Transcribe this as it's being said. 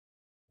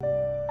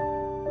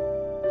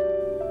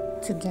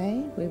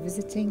Today we're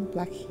visiting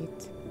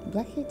Blackheath.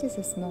 Blackheath is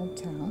a small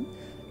town.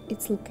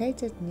 It's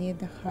located near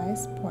the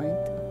highest point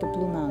of the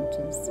Blue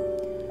Mountains.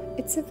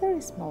 It's a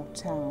very small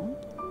town.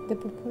 The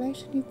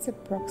population is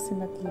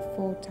approximately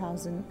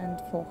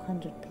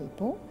 4,400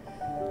 people.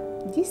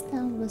 This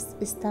town was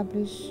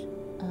established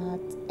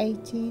at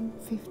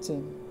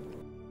 1815.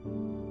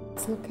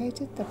 It's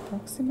located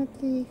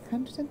approximately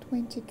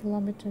 120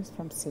 kilometers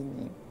from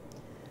Sydney.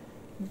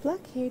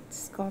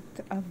 Blackheath's got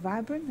a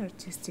vibrant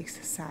artistic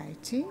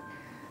society.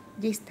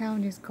 This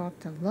town has got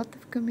a lot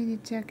of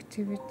community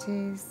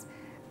activities.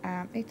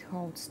 It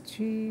holds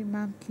 2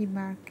 monthly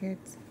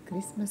markets,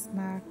 Christmas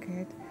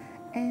market,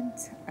 and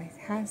it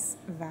has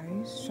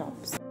various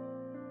shops.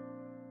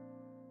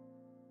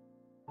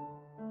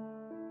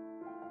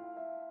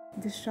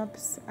 The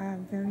shops are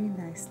very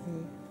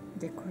nicely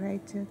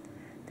decorated.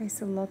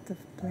 There's a lot of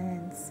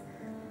plants,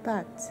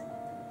 but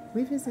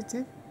we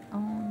visited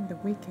on the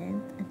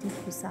weekend and it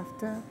was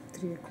after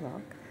 3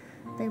 o'clock.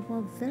 There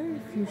were very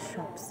few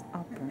shops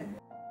open.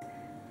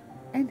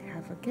 And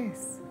have a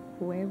guess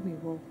where we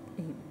walked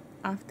in.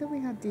 After we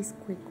had this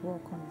quick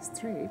walk on the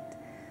street,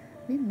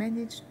 we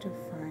managed to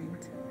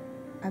find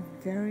a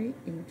very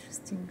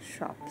interesting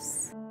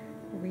shops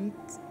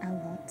with a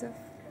lot of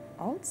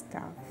old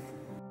stuff.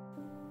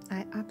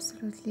 I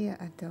absolutely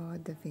adore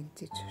the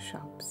vintage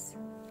shops.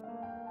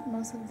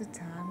 Most of the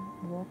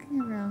time,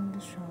 walking around the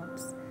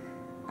shops,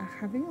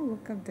 having a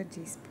look at the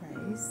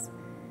displays,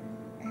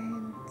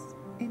 and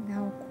in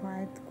our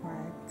quiet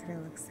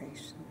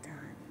relaxation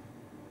time.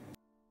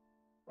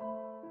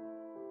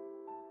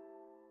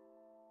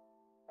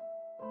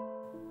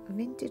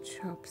 Vintage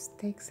shops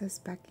takes us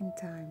back in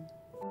time.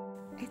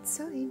 It's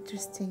so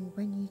interesting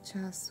when you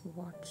just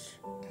watch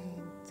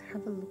and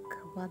have a look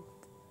at what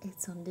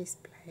is on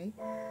display,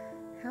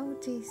 how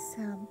these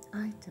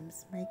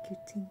items make you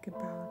think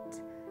about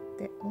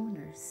the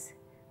owners,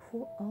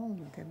 who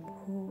owned them,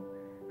 who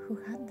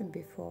had them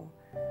before,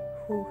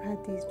 who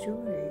had these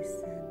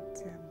jewelries and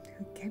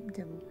who kept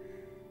them,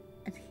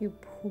 and who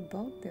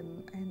bought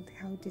them and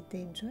how did they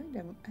enjoy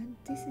them. And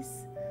this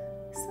is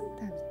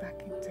sometimes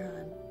back in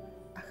time,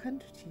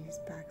 100 years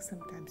back,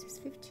 sometimes it's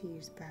 50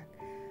 years back.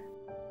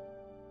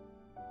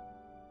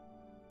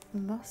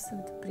 Most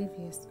of the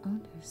previous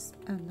owners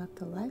are not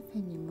alive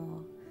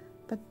anymore,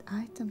 but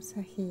items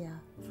are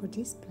here for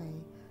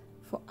display,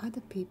 for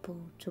other people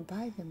to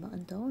buy them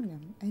and own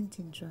them and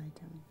enjoy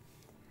them.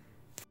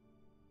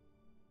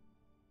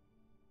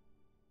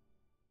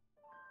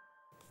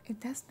 It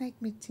does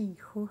make me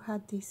think who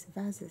had these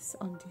vases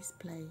on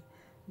display,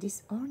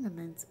 these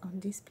ornaments on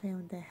display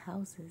on their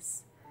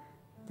houses,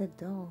 the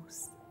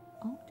doors,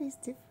 all these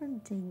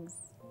different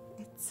things.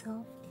 It's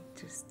so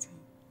interesting.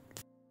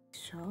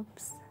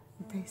 Shops,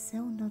 they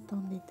sell not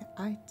only the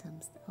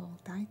items, the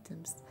old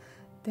items,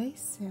 they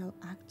sell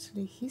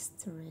actually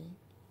history